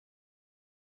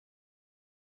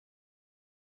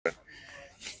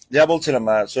যা বলছিলাম,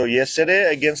 so yesterday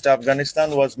against Afghanistan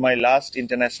was my last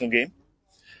international game.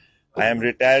 I am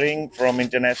retiring from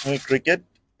international cricket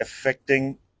affecting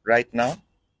right now.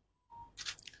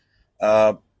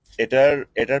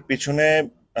 এটার পিছনে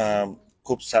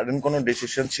খুব sudden কোনো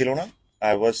decision ছিল না.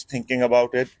 I was thinking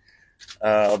about it.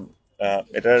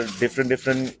 এটার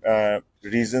ডিফারেন্ট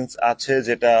রিজনস আছে,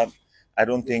 যেটা I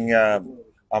don't think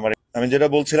আমি যেটা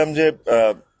বলছিলাম যে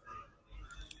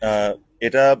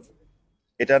এটা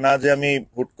এটা না যে আমি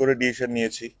হুট করে ডিসিশন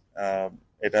নিয়েছি.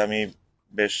 এটা আমি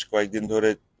বেশ কয়েকদিন ধরে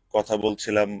কথা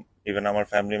বলছিলাম, ইভেন আমার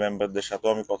ফ্যামিলি মেম্বারদের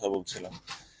সাথেও আমি কথা বলছিলাম.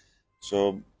 So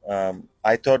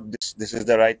I thought this is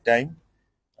the right time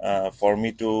for me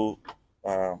to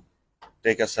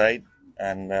take a side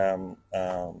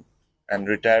and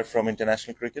retire from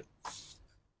international cricket.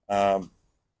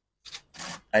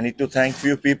 I need to thank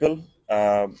few people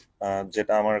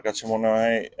যেটা আমার কাছে মনে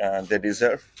হয় they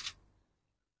deserve.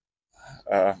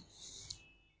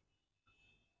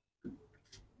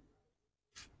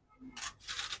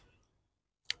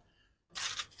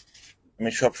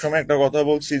 আমি সবসময় একটা কথা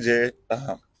বলছি যে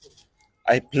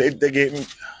I played the game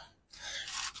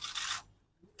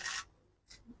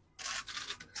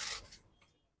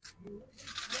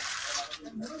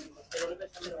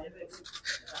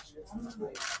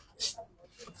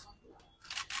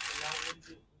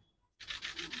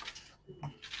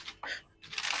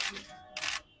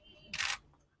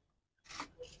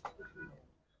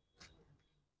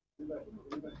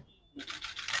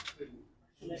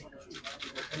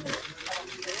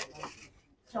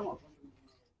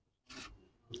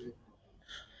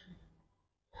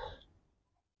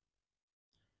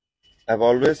I've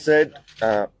always said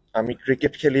আমি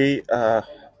ক্রিকেট খেলি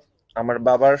আমার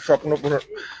বাবার স্বপ্ন পূরণ.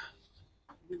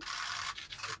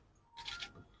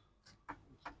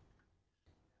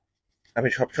 আমি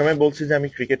সবসময় বলছি যে আমি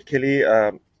ক্রিকেট খেলি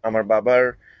আমার বাবার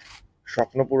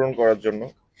স্বপ্ন পূরণ করার জন্য.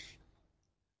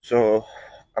 So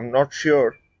I'm not sure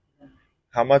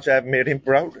how much I've made him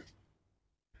proud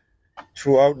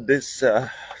throughout this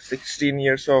 16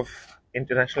 years of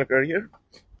international career.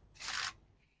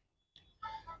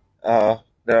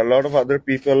 There are a lot of other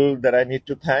people that I need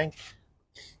to thank.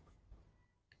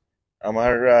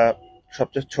 আমার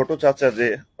সবচেয়ে ছোট চাচা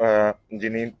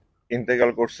যিনি ইন্তেকাল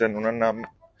করছেন, ওনার নাম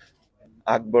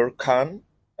আকবর খান.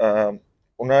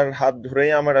 ওনার হাত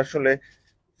ধরেই আমার আসলে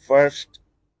ফার্স্ট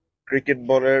ক্রিকেট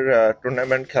বলের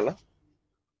টুর্নামেন্ট খেলা.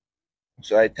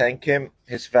 So I thank him,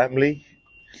 his family.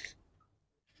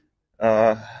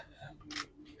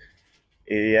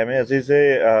 এই এমএ আজিজে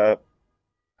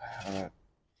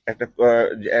একটা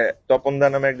তপন দা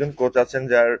নামে একজন কোচ আছেন,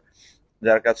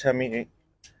 যার কাছে আমি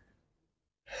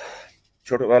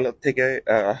ছোটবেলা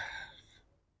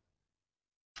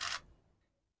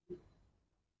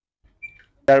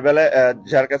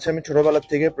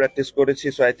থেকে প্র্যাকটিস করেছি.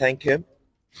 So I thank him.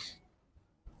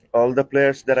 All the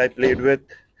players that I played with,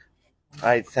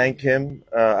 I thank him.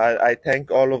 I thank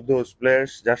all of those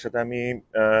players যার সাথে আমি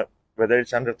whether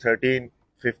it's under 13,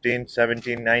 15,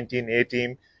 17, 19,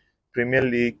 18, Premier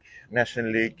League,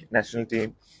 national team,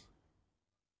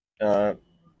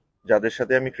 যাদের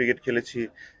সাথে আমি ক্রিকেট খেলেছি,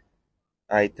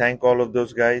 I thank all of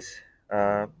those guys,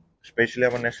 especially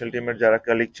আমার national টিমের যারা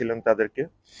কলিগ ছিলেন তাদেরকে.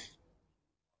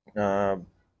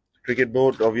 Cricket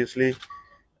board, obviously,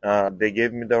 they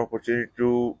gave me the opportunity to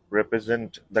represent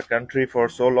the country for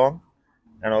so long,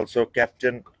 and also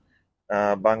captain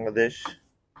Bangladesh.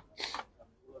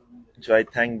 So I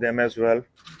thank them as well.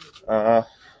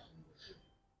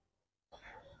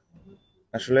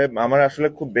 আসলে আমার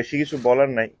খুব বেশি কিছু বলার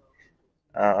নাই.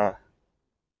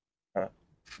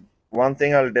 One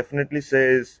thing I'll definitely say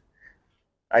is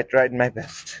I tried my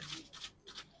best.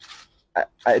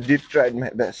 I did try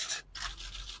my best.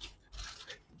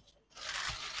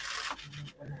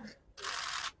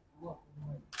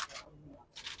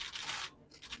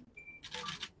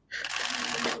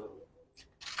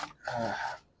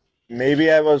 Maybe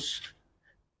I was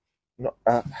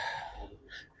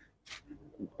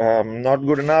not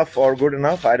good enough or good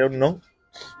enough, I don't know.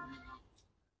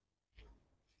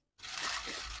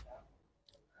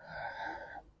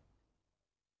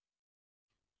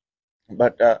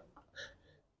 But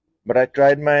I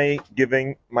tried giving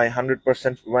my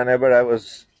 100% whenever I was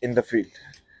in the field.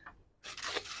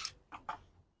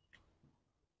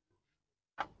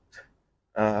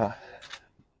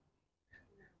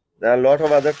 There are a lot of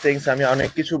other things আমি অনেক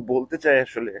কিছু বলতে চাই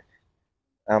আসলে.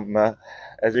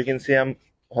 As you can see, I'm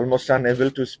almost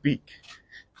unable to speak,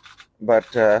 but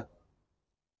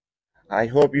I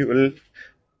hope you will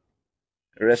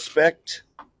respect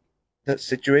the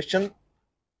situation.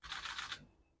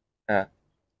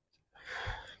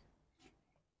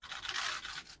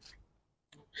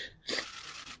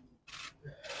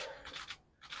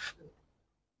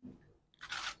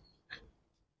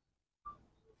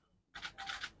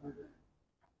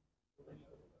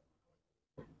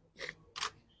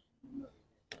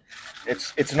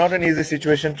 it's not an easy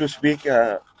situation to speak.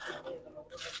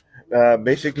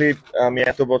 Basically, আমি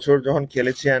এত বছর যখন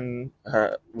খেলেছি and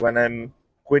when I'm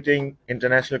quitting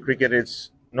international cricket, it's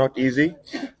not easy.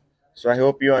 So I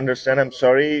hope you understand. I'm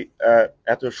sorry.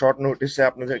 At a short notice,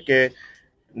 আপনাদেরকে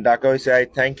ডাকা হয়েছে. I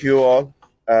thank you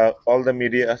all the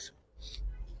media.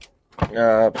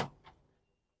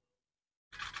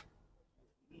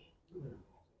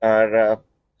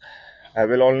 I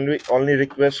will only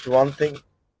request one thing,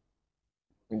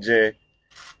 যে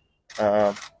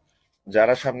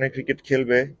যারা সামনে cricket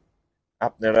খেলবে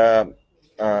আপনারা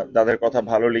তাদের কথা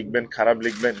ভালো লিখবেন, খারাপ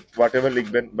লিখবেন, whatever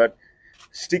লিখবেন, but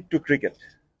stick to cricket.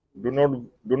 Do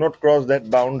not cross that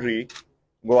boundary.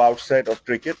 Go outside of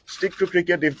cricket. Stick to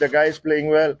cricket. If the guy is playing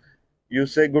well, you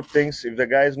say good things. If the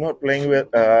guy is not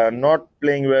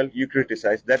playing well, you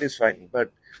criticize. That is fine. But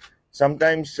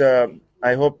sometimes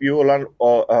I hope you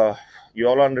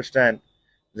all understand,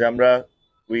 Jamra,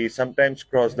 we sometimes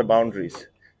cross the boundaries.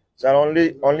 So I'll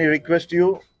only request you,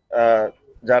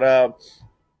 jara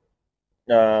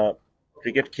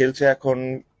cricket খেলছে এখন,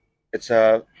 it's a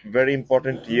very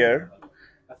important year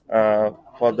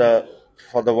for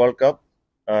the World Cup.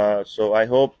 So I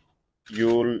hope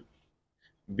you'll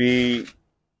be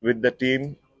with the team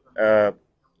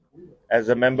as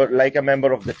a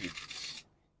member of the team.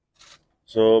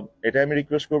 So এটা আমি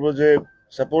request করবো যে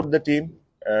support the team.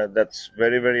 That's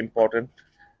very very important.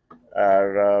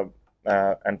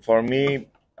 And for me,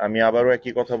 আমি আবারও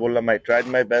একই কথা বললাম, I tried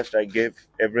my best, I gave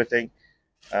everything.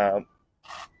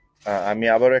 আমি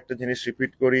আবারও একটা জিনিস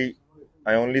রিপিট করি,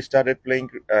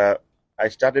 I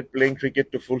started playing cricket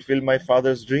to fulfill my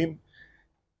father's dream.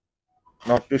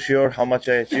 Not too sure how much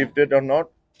I achieved it or not,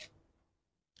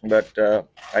 but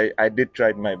I did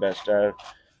try my best.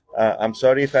 I'm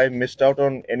sorry if I missed out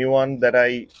on anyone that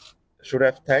I should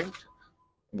have thanked,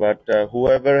 but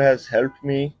whoever has helped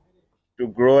me to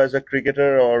grow as a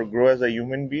cricketer or grow as a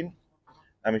human being,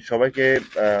 আমি সবাইকে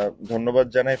ধন্যবাদ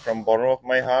জানাই from bottom of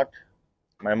my heart.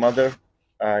 My mother,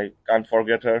 I can't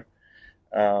forget her.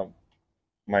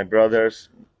 My brothers,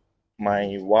 my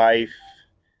wife,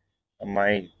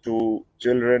 my 2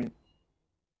 children.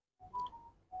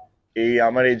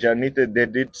 আমার এই জার্নিতে they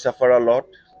did suffer a lot.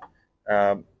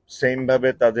 Same ভাবে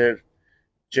তাদের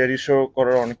চেরিশও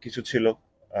করার অনেক কিছু ছিল.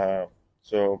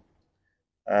 So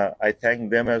I thank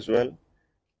them as well.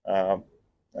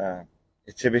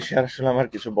 এর চেয়ে বেশি আসলে আমার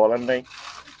কিছু বলার নাই.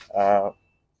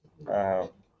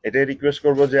 এটাই রিকোয়েস্ট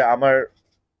করবো যে আমার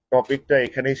টপিকটা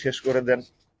এখানেই শেষ করে দেন.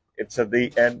 It's at the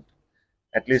end,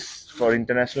 at least for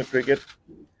international cricket.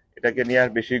 এটাকে নিয়ে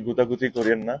আর বেশি গুতাগুতি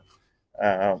করেন না.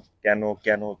 কেন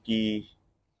কি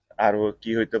আরো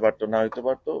কি হইতে পারতো না হইতে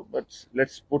পারতো, but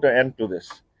let's put an end to this.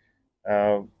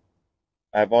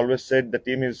 I've always said the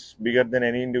team is bigger than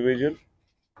any individual.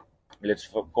 Let's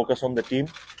focus on the team.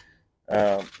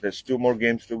 There's 2 more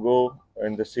games to go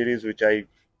in the series, which I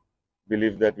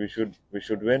believe that we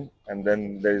should win, and then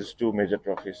there is 2 major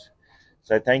trophies. So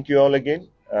I thank you all again.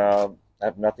 I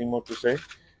have nothing more to say.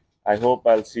 I hope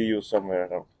I'll see you somewhere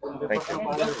around. Thank you.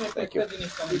 Thank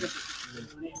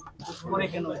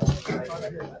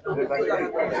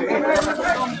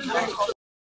you.